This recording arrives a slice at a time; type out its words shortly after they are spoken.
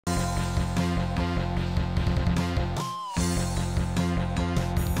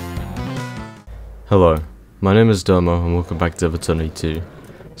Hello, my name is Domo and welcome back to Eviternity 2.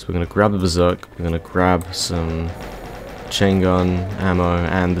 So we're going to grab the Berserk, we're going to grab some chain gun, ammo,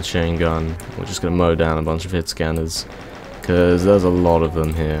 and the chain gun. We're just going to mow down a bunch of hit scanners, because there's a lot of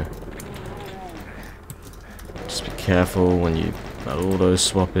them here. Just be careful when you are auto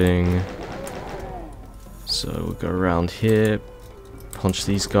swapping. So we'll go around here, punch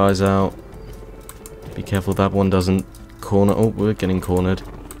these guys out. Be careful that one doesn't corner. Oh, we're getting cornered.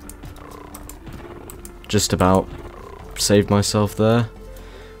 Just about saved myself there.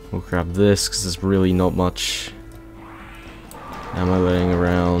 We'll grab this because there's really not much ammo laying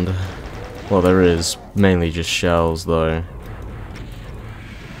around. Well, there is, mainly just shells though.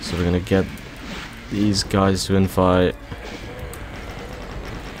 So we're gonna get these guys to infight.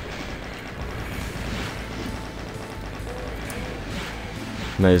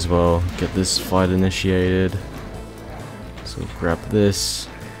 May as well get this fight initiated. So we'll grab this.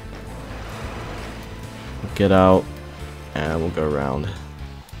 Get out, and we'll go around.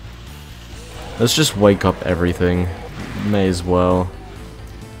 Let's just wake up everything. May as well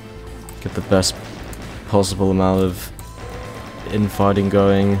get the best possible amount of infighting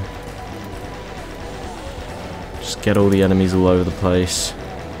going. Just get all the enemies all over the place.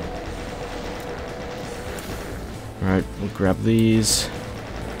 Alright, we'll grab these.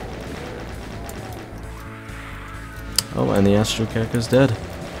 Oh, and the Astral Gecko's dead.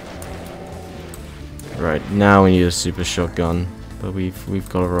 Right, now we need a super shotgun, but we've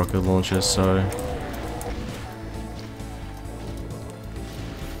got a rocket launcher, so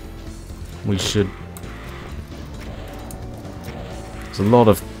we should. There's a lot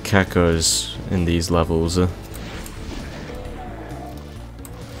of cacos in these levels. I'm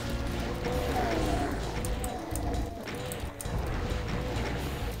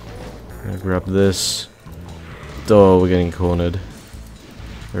gonna grab this. Oh, we're getting cornered.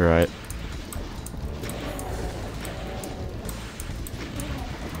 Alright.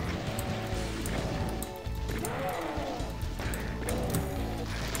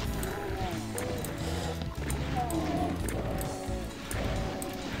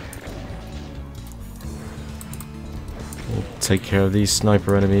 Take care of these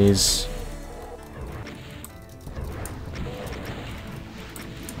sniper enemies.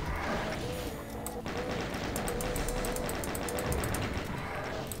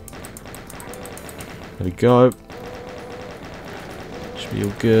 There we go. Should be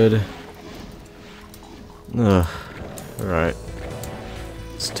all good. Ugh. Alright.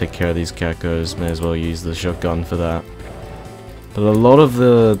 Let's take care of these cacos. May as well use the shotgun for that. But a lot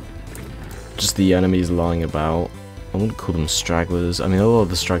of just the enemies lying about, I wouldn't call them stragglers. I mean, a lot of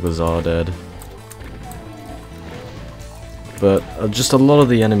the stragglers are dead. But just a lot of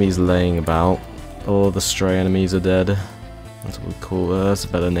the enemies laying about, a lot of the stray enemies are dead. That's what we call that's a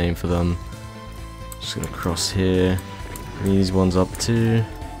better name for them. Just gonna cross here. Bring these ones up too.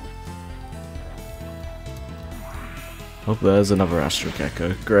 Oh, there's another Astral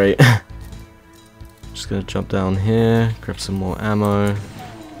Gecko. Great. Just gonna jump down here, grab some more ammo.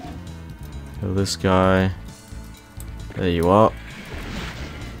 Kill this guy. There you are.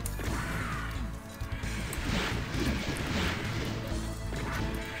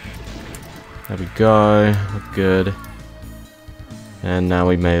 There we go. Look good. And now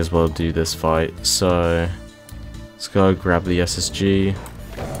we may as well do this fight. So let's go grab the SSG.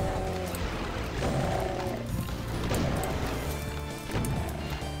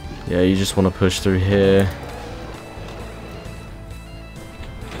 Yeah, you just want to push through here.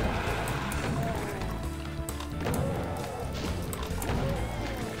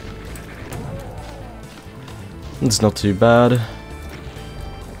 It's not too bad.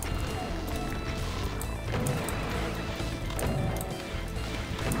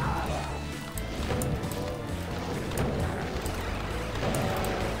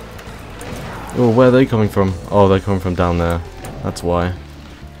 Oh, where are they coming from? Oh, they're coming from down there. That's why.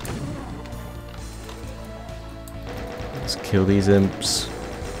 Let's kill these imps.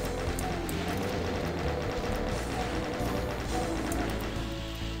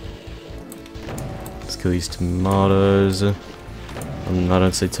 Kill these tomatoes. I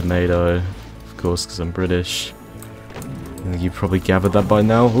don't say tomato, of course, because I'm British. I think you probably gathered that by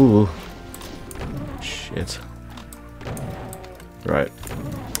now. Ooh. Shit. Right.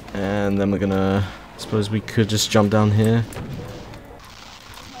 And then we're gonna... I suppose we could just jump down here.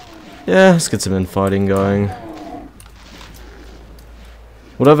 Yeah, let's get some infighting going.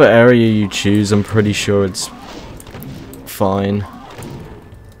 Whatever area you choose, I'm pretty sure it's fine.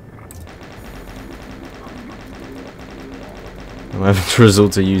 I'm having to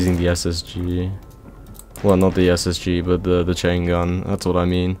resort to using the SSG. Well, not the SSG, but the chain gun. That's what I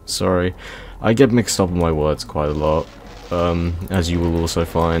mean. Sorry. I get mixed up in my words quite a lot, as you will also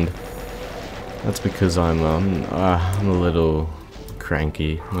find. That's because I'm a little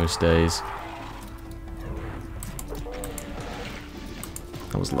cranky most days.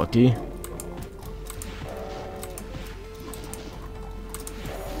 I was lucky.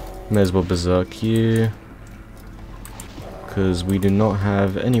 May as well berserk you, because we do not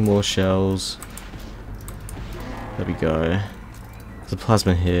have any more shells. There we go. There's a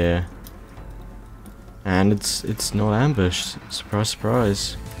plasma here, and it's not ambushed. Surprise,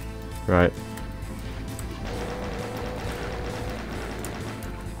 surprise. Right.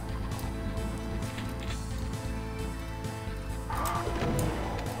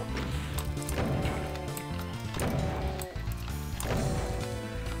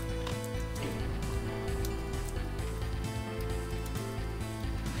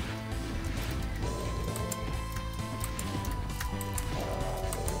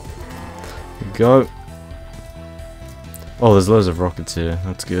 Go. Oh, there's loads of rockets here.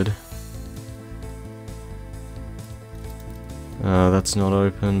 That's good. That's not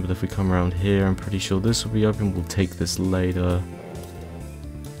open, but if we come around here, I'm pretty sure this will be open. We'll take this later,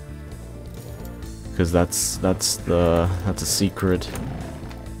 because that's a secret.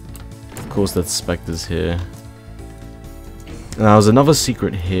 Of course, that Spectre's here. Now, there's another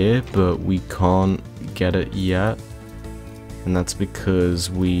secret here, but we can't get it yet. And that's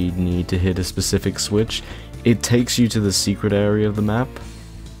because we need to hit a specific switch. It takes you to the secret area of the map.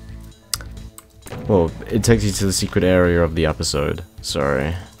 Well, it takes you to the secret area of the episode,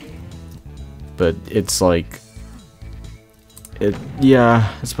 sorry. But it's like...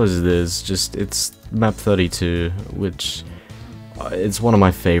 yeah, I suppose it is. Just, it's map 32, which... it's one of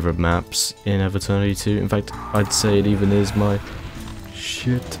my favorite maps in Eviternity 2. In fact, I'd say it even is my...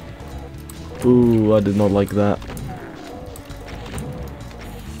 shit. Ooh, I did not like that.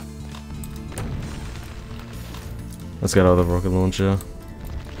 Let's get out of the rocket launcher.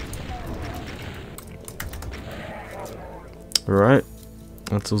 Alright,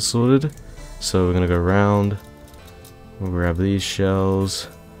 that's all sorted. So we're gonna go around. We'll grab these shells.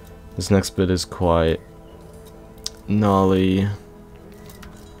 This next bit is quite gnarly.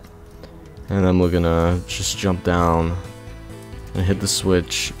 And then we're gonna just jump down and hit the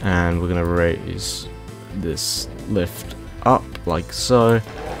switch, and we're gonna raise this lift up like so.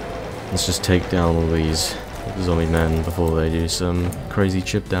 Let's just take down all these zombie men before they do some crazy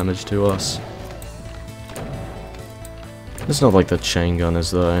chip damage to us. It's not like the chain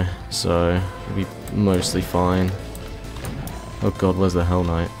gunners though, so it'll be mostly fine. Oh god, where's the Hell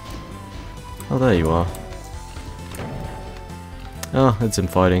Knight? Oh, there you are. Oh, it's him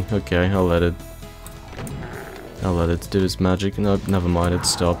fighting. Okay, I'll let it do its magic. Nope, never mind, it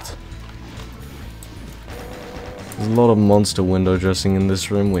stopped. There's a lot of monster window dressing in this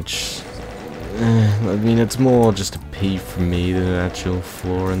room, which... I mean, it's more just a peeve for me than an actual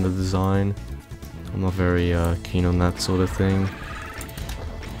flaw in the design. I'm not very keen on that sort of thing.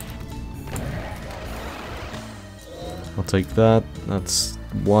 I'll take that. That's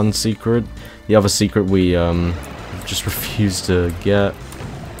one secret. The other secret we just refused to get.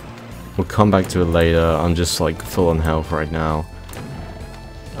 We'll come back to it later. I'm just like full on health right now.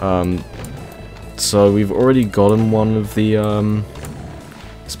 So we've already gotten one of the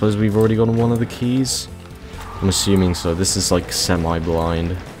I suppose we've already gotten one of the keys. I'm assuming so. This is like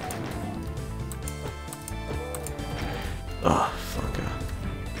semi-blind. Oh, fucker.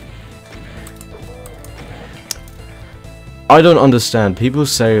 I don't understand. People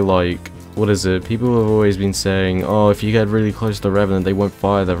say like, what is it? People have always been saying, oh, if you get really close to the Revenant, they won't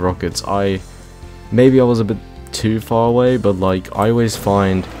fire their rockets. Maybe I was a bit too far away, but like, I always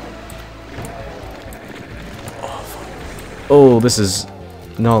find... Oh, fuck. Oh, this is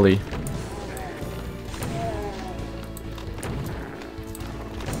gnarly.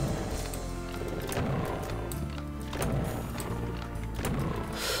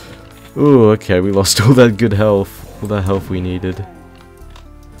 Ooh, okay, we lost all that good health. All that health we needed.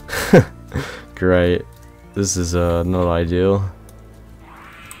 Great. This is not ideal.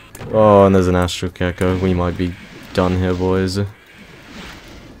 Oh, and there's an astral gecko. We might be done here, boys.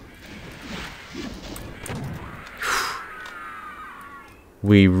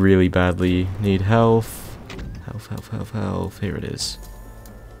 We really badly need health. Health, health, health, health. Here it is.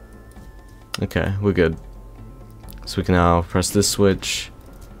 Okay, we're good. So we can now press this switch.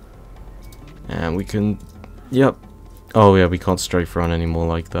 And we can... Yep. Oh yeah, we can't strafe run anymore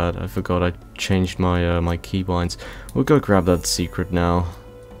like that. I forgot I changed my my keybinds. We'll go grab that secret now.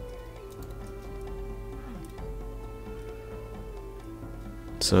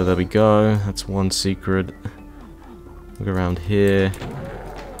 So there we go. That's one secret. Look around here.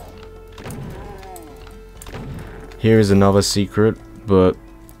 Here is another secret, but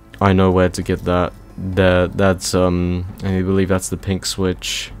I know where to get that. That's I believe that's the pink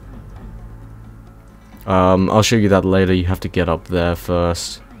switch. I'll show you that later. You have to get up there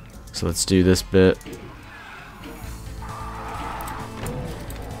first. So let's do this bit.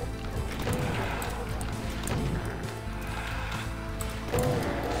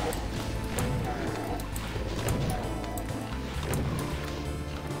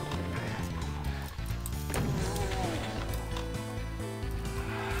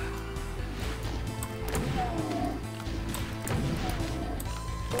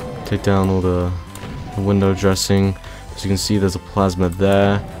 Take down all the window dressing. As you can see, there's a plasma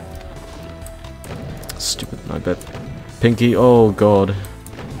there. Stupid, I bet. Pinky, oh god.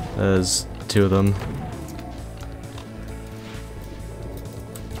 There's 2 of them.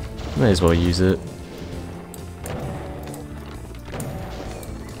 May as well use it.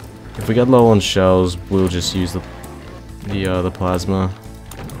 If we get low on shells, we'll just use the plasma.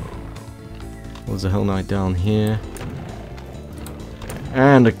 There's a Hell Knight down here.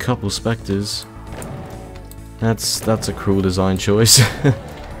 And a couple specters. That's a cruel design choice.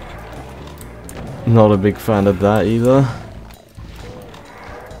 Not a big fan of that either.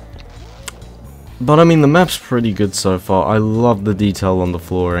 But I mean, the map's pretty good so far. I love the detail on the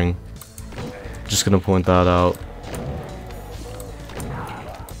flooring. Just gonna point that out.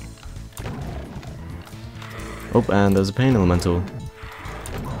 Oh, and there's a pain elemental.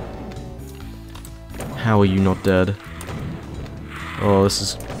 How are you not dead? Oh, this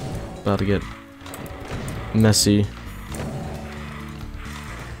is about to get messy.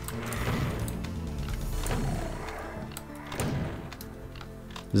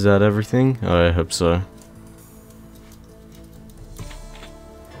 Is that everything? Oh, I hope so.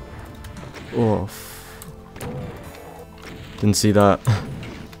 Oh, didn't see that.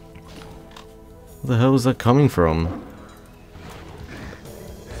 Where the hell is that coming from?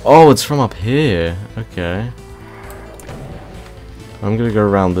 Oh, it's from up here. Okay. I'm gonna go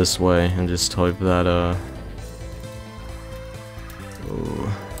around this way and just hope that, oh.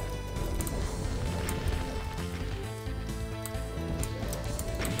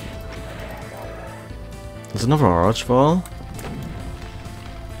 There's another archfall?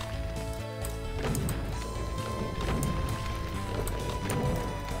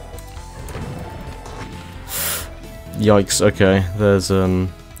 Yikes, okay. There's, oh.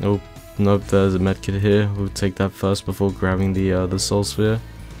 Nope, there's a medkit here. We'll take that first before grabbing the soul sphere.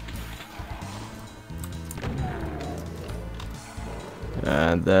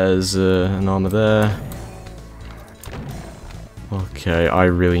 And there's an armor there. Okay, I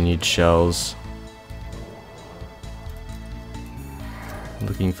really need shells.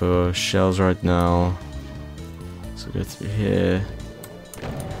 Looking for shells right now. So go through here.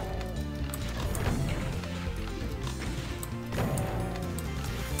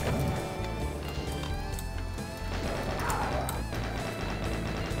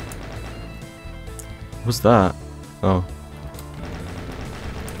 What's that? Oh.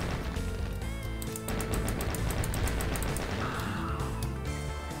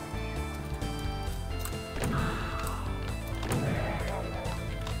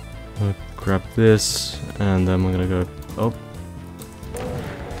 I'll grab this, and then we're gonna go. Oh.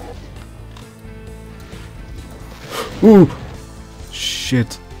 Ooh!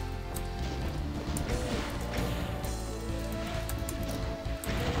 Shit.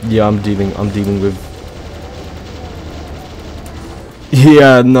 Yeah, I'm dealing with.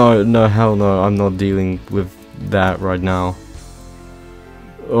 Yeah, no, hell no, I'm not dealing with that right now.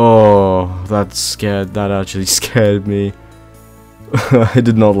 Oh, that actually scared me. I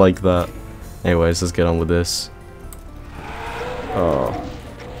did not like that. Anyways, let's get on with this. Oh.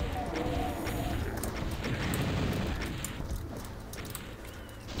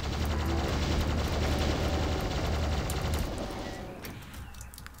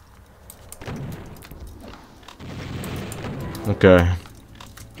 Okay.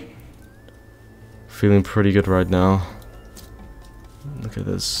 Feeling pretty good right now. Look at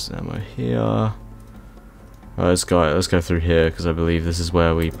this ammo here. Oh, let's go through here because I believe this is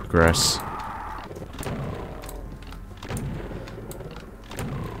where we progress.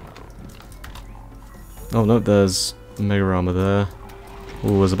 Oh no, there's mega armor there.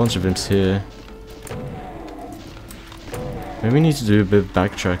 Oh, there's a bunch of imps here. Maybe we need to do a bit of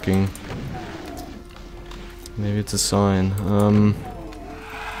backtracking. Maybe it's a sign.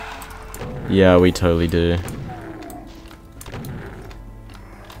 Yeah, we totally do.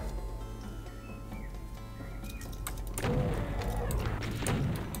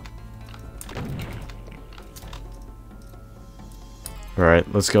 Alright,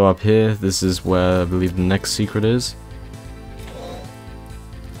 let's go up here. This is where I believe the next secret is.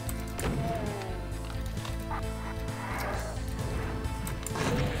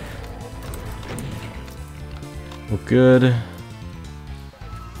 Well, good.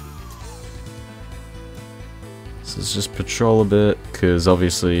 So let's just patrol a bit, because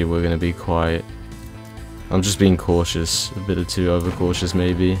obviously we're going to be quite... I'm just being cautious, a bit too overcautious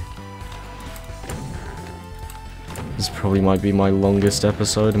maybe. This probably might be my longest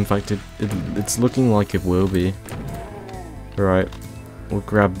episode, in fact it's looking like it will be. Alright, we'll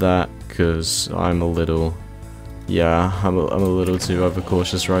grab that, because I'm a little... Yeah, I'm a little too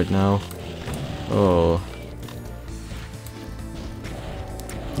overcautious right now. Oh.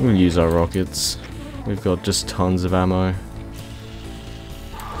 We'll use our rockets. We've got just tons of ammo.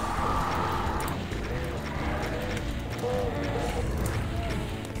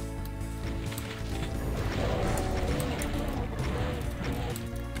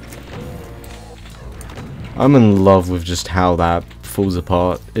 I'm in love with just how that falls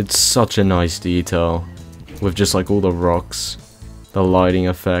apart. It's such a nice detail. With just like all the rocks, the lighting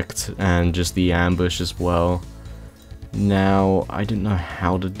effect, and just the ambush as well. Now, I don't know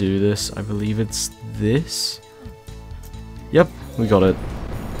how to do this. I believe it's this? Yep, we got it.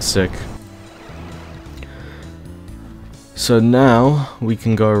 Sick. So now, we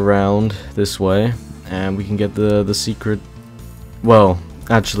can go around this way, and we can get the secret... Well,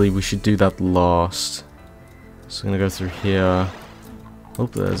 actually, we should do that last. So I'm gonna go through here. Oh,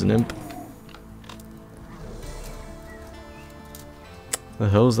 there's an imp. The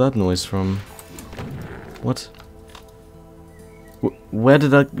hell's that noise from? What?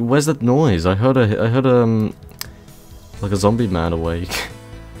 Where's that noise? I heard like a zombie man awake.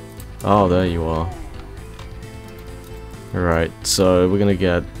 Oh, there you are. Alright, so we're gonna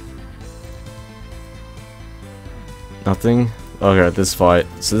get nothing. Okay, this fight.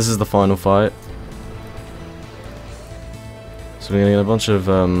 So this is the final fight. So we're gonna get a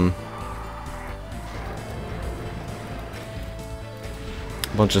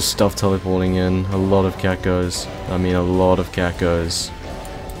bunch of stuff teleporting in. A lot of cacos. I mean, a lot of cacos.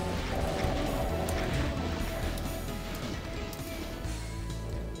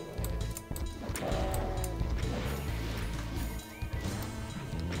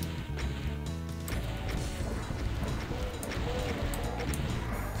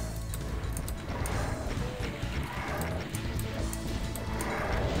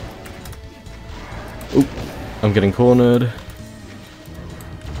 Oop, I'm getting cornered.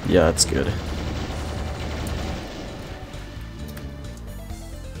 Yeah, that's good.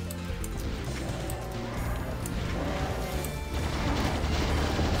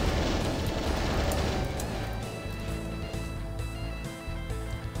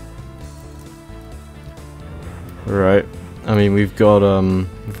 Right. I mean, we've got our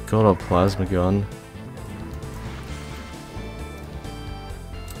plasma gun.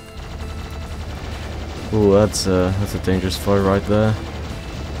 Ooh, that's a dangerous fight right there.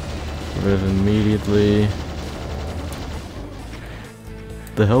 Get rid of it immediately.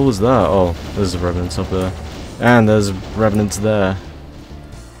 The hell was that? Oh, there's a revenant up there. And there's revenants there.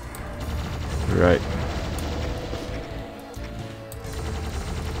 Right.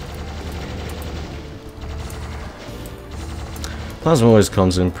 Plasma always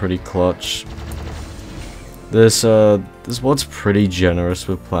comes in pretty clutch. This what's pretty generous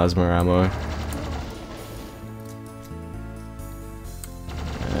with plasma ammo.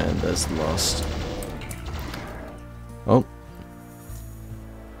 And there's the last. Oh.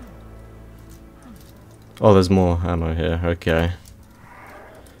 Oh, there's more ammo here, okay.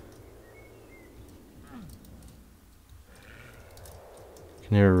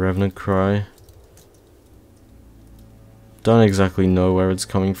 Can hear a revenant cry. Don't exactly know where it's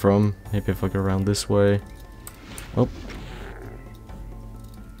coming from. Maybe if I go around this way. Oh.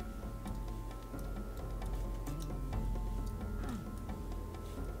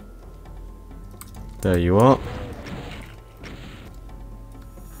 There you are.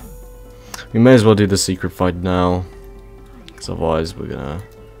 We may as well do the secret fight now, because otherwise we're gonna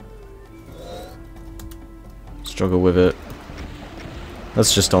struggle with it.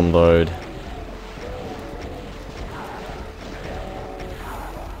 Let's just unload.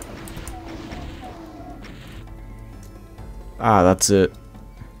 Ah, that's it.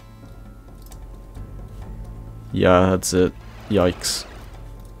 Yeah, that's it. Yikes.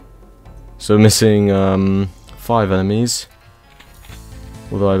 So missing 5 enemies.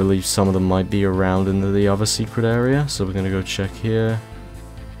 Although I believe some of them might be around in the other secret area. So we're gonna go check here.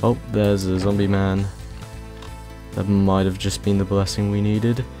 Oh, there's a zombie man. That might have just been the blessing we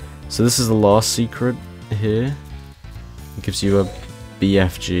needed. So this is the last secret here. It gives you a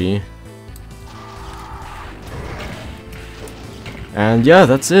BFG. And yeah,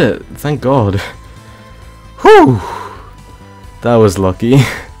 that's it. Thank God. Whew! That was lucky.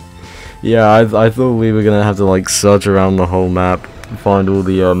 Yeah, I thought we were gonna have to like search around the whole map, find all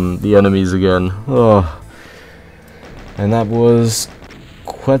the enemies again. Oh. And that was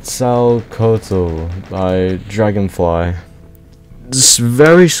Quetzacoatl by Dragonfly. It's a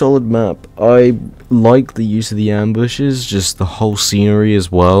very solid map. I like the use of the ambushes, just the whole scenery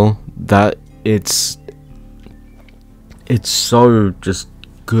as well. That it's so just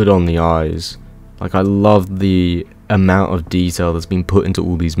good on the eyes. Like, I love the amount of detail that's been put into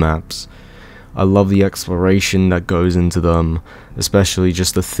all these maps. I love the exploration that goes into them, especially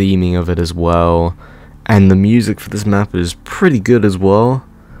just the theming of it as well. And the music for this map is pretty good as well.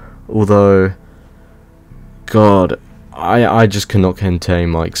 Although, God, I just cannot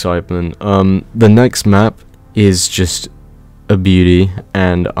contain my excitement. The next map is just a beauty,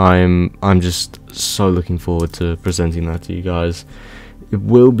 and I'm just so looking forward to presenting that to you guys. It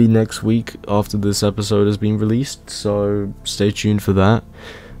will be next week after this episode has been released, so stay tuned for that.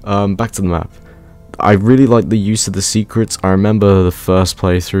 Back to the map. I really like the use of the secrets. I remember the first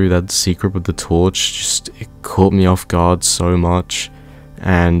playthrough, that secret with the torch, just it caught me off guard so much,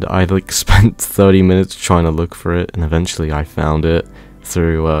 and I like spent 30 minutes trying to look for it, and eventually I found it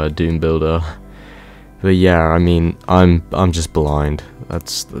through Doom Builder. But yeah, I mean, I'm just blind.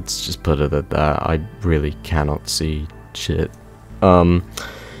 Let's just put it at that. I really cannot see shit.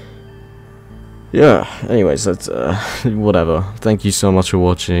 Yeah, anyways, that's, whatever. Thank you so much for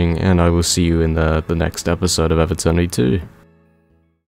watching, and I will see you in the next episode of Eviternity 2.